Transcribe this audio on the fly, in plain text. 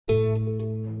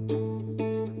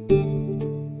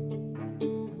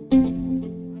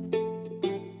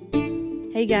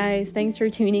Hey guys, thanks for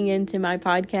tuning in to my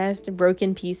podcast,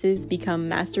 Broken Pieces Become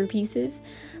Masterpieces.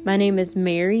 My name is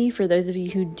Mary, for those of you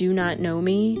who do not know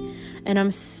me, and I'm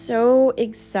so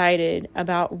excited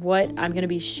about what I'm going to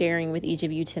be sharing with each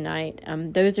of you tonight.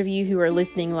 Those of you who are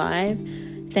listening live,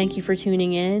 thank you for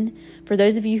tuning in. For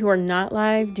those of you who are not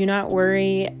live, do not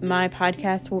worry, my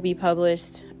podcast will be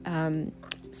published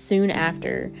soon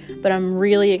after, but I'm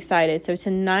really excited. So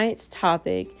tonight's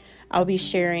topic, I'll be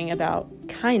sharing about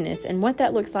kindness and what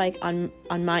that looks like on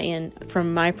my end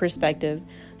from my perspective.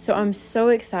 So I'm so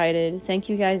excited. Thank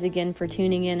you guys again for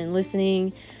tuning in and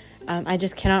listening. I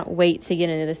just cannot wait to get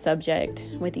into the subject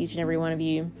with each and every one of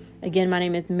you. Again, my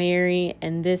name is Mary,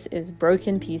 and this is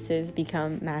Broken Pieces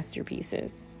Become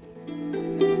Masterpieces.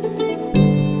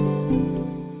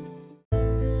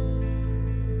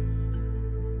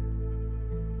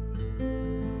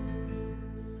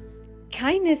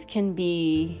 Kindness can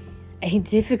be a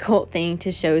difficult thing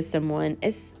to show someone,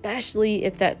 especially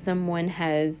if that someone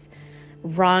has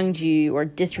wronged you or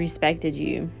disrespected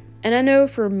you. And I know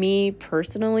for me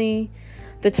personally,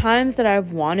 the times that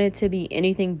I've wanted to be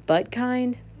anything but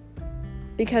kind,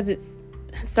 because it's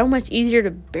so much easier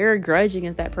to bear a grudge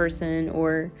against that person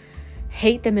or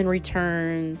hate them in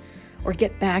return or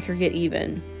get back or get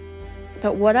even.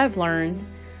 But what I've learned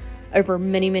over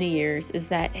many, many years is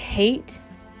that hate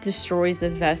destroys the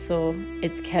vessel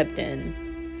it's kept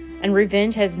in, and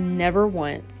revenge has never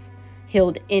once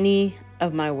healed any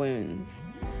of my wounds.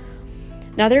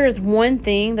 Now, there is one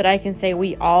thing that I can say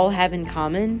we all have in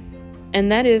common,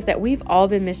 and that is that we've all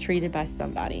been mistreated by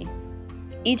somebody.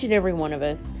 Each and every one of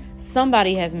us,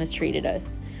 somebody has mistreated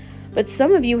us. But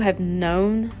some of you have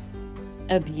known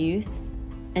abuse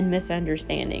and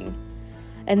misunderstanding,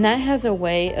 and that has a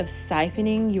way of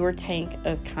siphoning your tank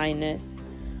of kindness.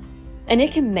 And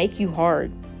it can make you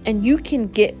hard, and you can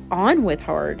get on with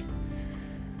hard.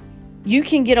 You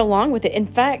can get along with it. In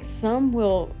fact, some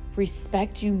will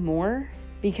respect you more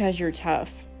because you're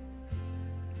tough.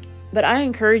 But I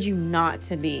encourage you not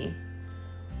to be.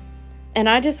 And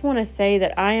I just want to say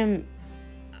that I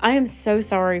am so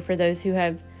sorry for those who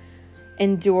have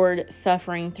endured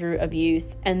suffering through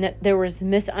abuse, and that there was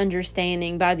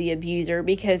misunderstanding by the abuser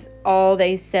because all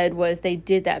they said was they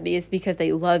did that because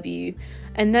they love you.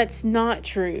 And that's not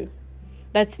true.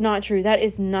 That's not true. That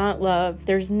is not love.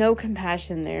 There's no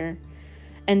compassion there.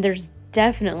 And there's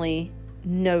definitely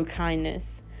no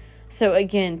kindness. So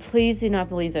again, please do not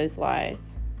believe those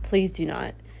lies. Please do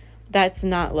not. That's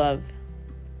not love.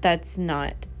 That's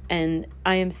not. And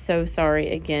I am so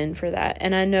sorry again for that.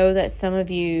 And I know that some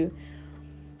of you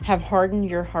have hardened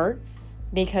your hearts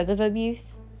because of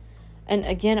abuse. And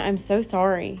again, I'm so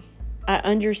sorry. I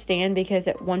understand, because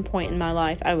at one point in my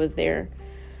life, I was there.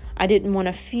 I didn't want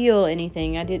to feel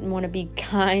anything. I didn't want to be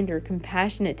kind or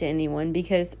compassionate to anyone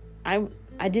because I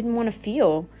didn't want to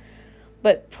feel.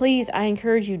 But please, I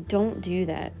encourage you, don't do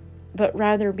that. But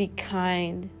rather be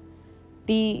kind,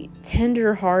 be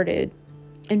tender-hearted,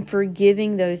 and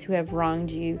forgiving those who have wronged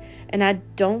you. And I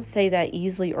don't say that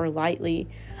easily or lightly.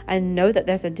 I know that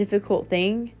that's a difficult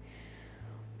thing.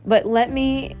 But let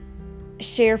me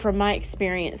share from my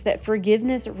experience that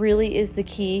forgiveness really is the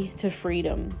key to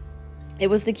freedom. It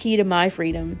was the key to my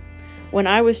freedom. When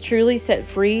I was truly set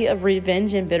free of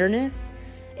revenge and bitterness,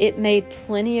 it made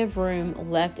plenty of room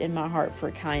left in my heart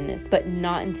for kindness, but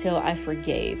not until I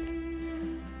forgave.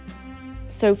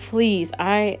 So please,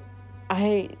 I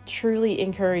truly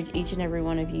encourage each and every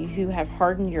one of you who have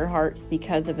hardened your hearts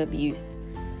because of abuse.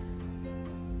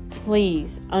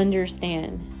 Please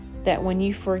understand that when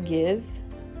you forgive,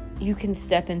 you can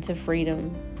step into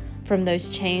freedom from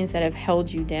those chains that have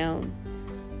held you down.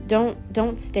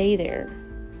 Don't stay there.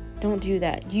 Don't do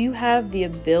that. You have the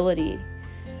ability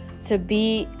to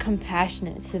be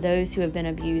compassionate to those who have been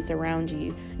abused around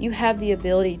you. You have the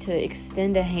ability to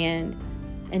extend a hand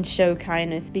and show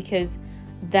kindness, because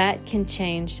that can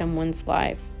change someone's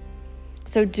life.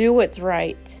 So do what's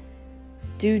right.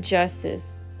 Do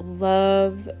justice.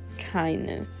 Love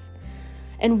kindness.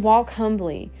 And walk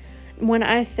humbly. When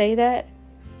I say that,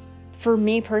 for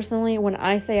me personally, when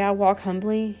I say I walk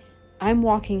humbly, I'm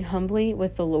walking humbly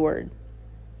with the Lord,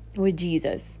 with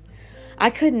Jesus.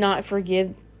 I could not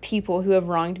forgive people who have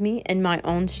wronged me in my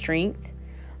own strength,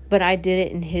 but I did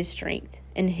it in His strength,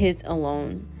 in His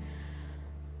alone.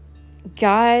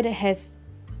 God has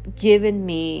given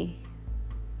me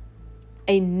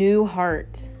a new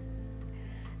heart,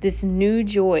 this new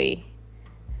joy,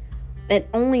 and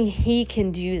only He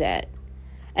can do that.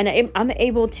 And I'm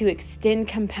able to extend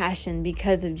compassion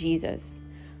because of Jesus.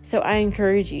 So I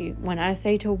encourage you, when I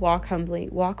say to walk humbly,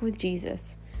 walk with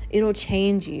Jesus. It'll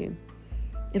change you.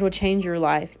 It'll change your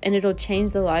life, and it'll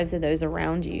change the lives of those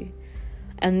around you.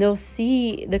 And they'll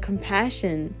see the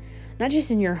compassion, not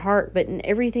just in your heart, but in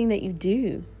everything that you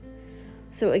do.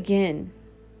 So again,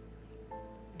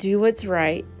 do what's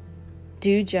right,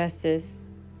 do justice,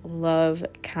 love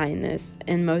kindness,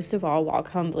 and most of all, walk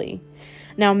humbly.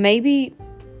 Now, maybe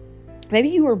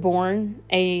you were born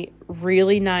a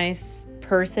really nice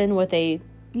person with a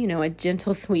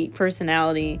gentle, sweet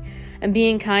personality, and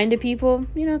being kind to people,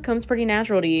 comes pretty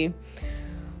natural to you.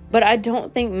 But I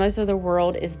don't think most of the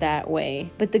world is that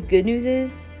way. But the good news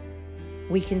is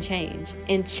we can change,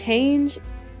 and change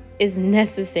is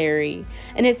necessary.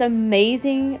 And it's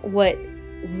amazing what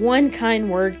one kind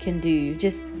word can do.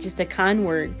 Just a kind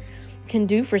word can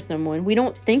do for someone. We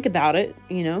don't think about it,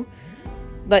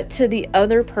 but to the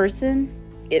other person,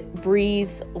 it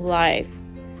breathes life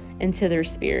into their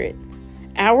spirit.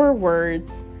 Our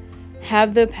words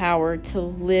have the power to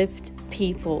lift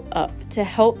people up, to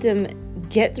help them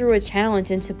get through a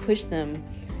challenge, and to push them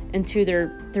into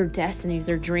their destinies,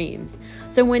 their dreams.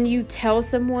 So when you tell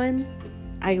someone,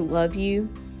 I love you,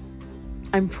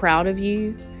 I'm proud of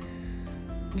you,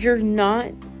 you're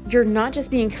not just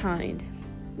being kind.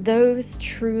 Those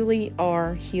truly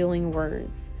are healing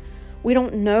words. We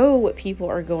don't know what people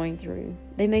are going through.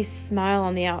 They may smile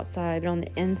on the outside, but on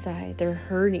the inside, they're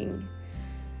hurting.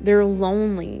 They're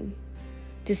lonely,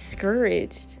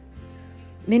 discouraged.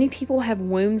 Many people have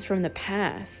wounds from the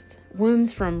past,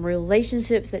 wounds from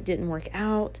relationships that didn't work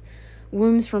out,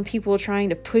 wounds from people trying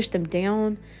to push them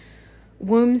down,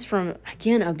 wounds from,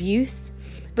 again, abuse.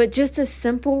 But just a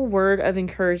simple word of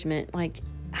encouragement like,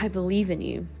 I believe in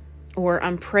you, or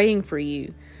I'm praying for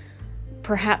you.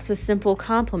 Perhaps a simple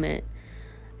compliment.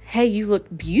 Hey, you look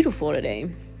beautiful today.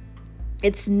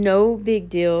 It's no big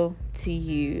deal to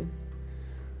you.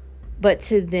 But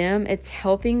to them, it's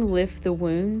helping lift the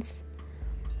wounds,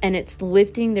 and it's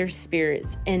lifting their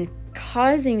spirits and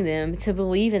causing them to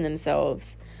believe in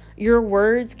themselves. Your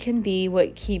words can be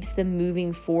what keeps them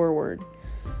moving forward.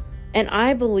 And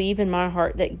I believe in my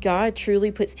heart that God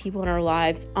truly puts people in our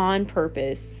lives on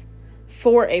purpose,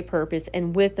 for a purpose,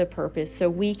 and with a purpose, so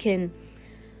we can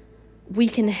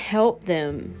help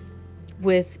them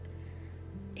with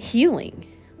healing,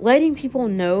 letting people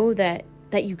know that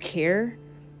you care.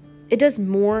 It does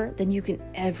more than you can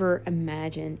ever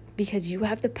imagine, because you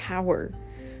have the power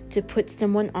to put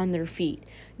someone on their feet.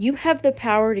 You have the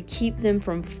power to keep them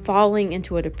from falling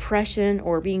into a depression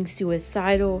or being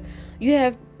suicidal. You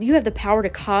have the power to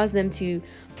cause them to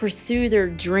pursue their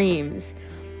dreams.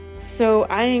 So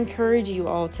I encourage you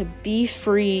all to be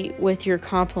free with your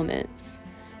compliments.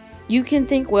 You can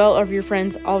think well of your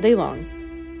friends all day long.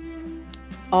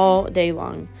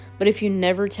 But if you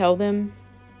never tell them,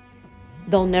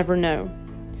 they'll never know.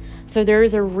 So there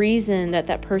is a reason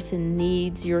that person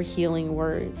needs your healing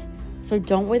words. So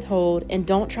don't withhold, and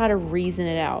don't try to reason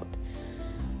it out.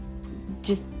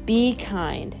 Just be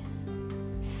kind.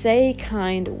 Say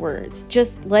kind words.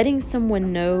 Just letting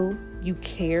someone know you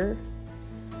care,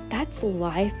 that's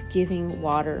life-giving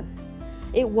water.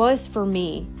 It was for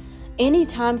me.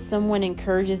 Anytime someone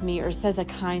encourages me or says a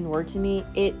kind word to me,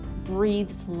 it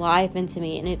breathes life into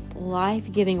me, and it's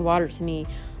life-giving water to me.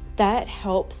 That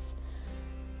helps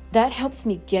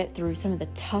me get through some of the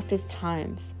toughest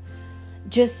times.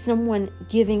 Just someone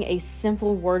giving a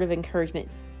simple word of encouragement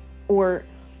or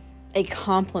a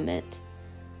compliment.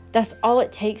 That's all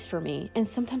it takes for me. And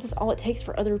sometimes it's all it takes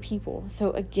for other people.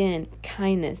 So again,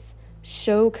 kindness.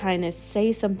 Show kindness.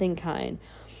 Say something kind.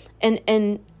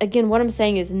 And again, what I'm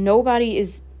saying is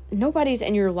nobody's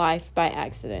in your life by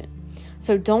accident.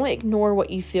 So don't ignore what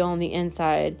you feel on the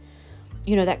inside.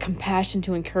 That compassion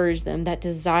to encourage them, that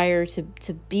desire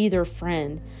to be their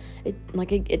friend.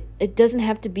 It doesn't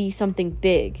have to be something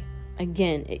big.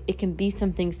 Again, it can be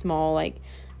something small, like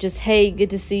just, hey,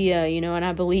 good to see you, and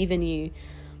I believe in you.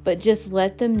 But just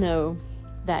let them know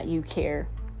that you care.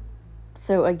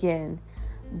 So again,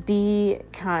 be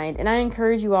kind. And I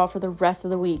encourage you all for the rest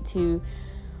of the week to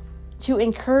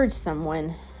encourage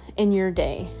someone in your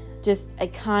day. Just a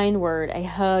kind word, a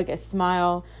hug, a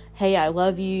smile. Hey, I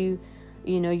love you.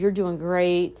 You're doing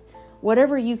great.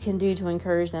 Whatever you can do to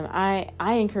encourage them, I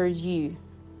encourage you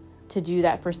to do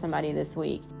that for somebody this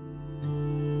week.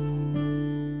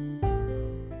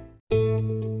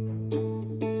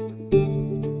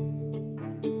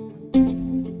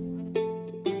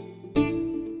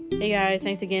 Hey guys,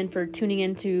 thanks again for tuning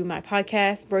into my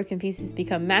podcast, Broken Pieces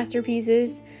Become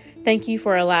Masterpieces. Thank you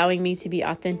for allowing me to be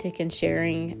authentic and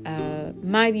sharing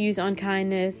my views on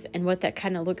kindness and what that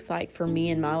kind of looks like for me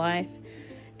in my life.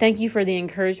 Thank you for the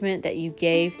encouragement that you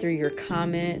gave through your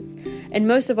comments. And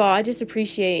most of all, I just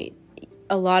appreciate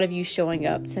a lot of you showing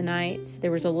up tonight.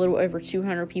 There was a little over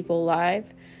 200 people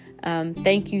live.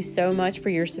 Thank you so much for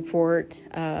your support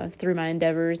through my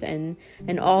endeavors and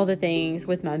all the things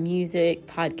with my music,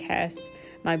 podcast,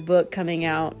 my book coming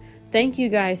out. Thank you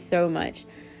guys so much.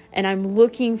 And I'm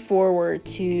looking forward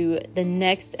to the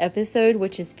next episode,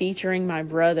 which is featuring my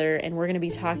brother, and we're going to be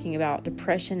talking about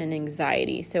depression and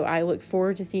anxiety. So I look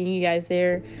forward to seeing you guys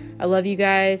there. I love you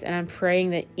guys, and I'm praying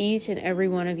that each and every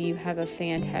one of you have a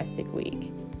fantastic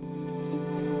week.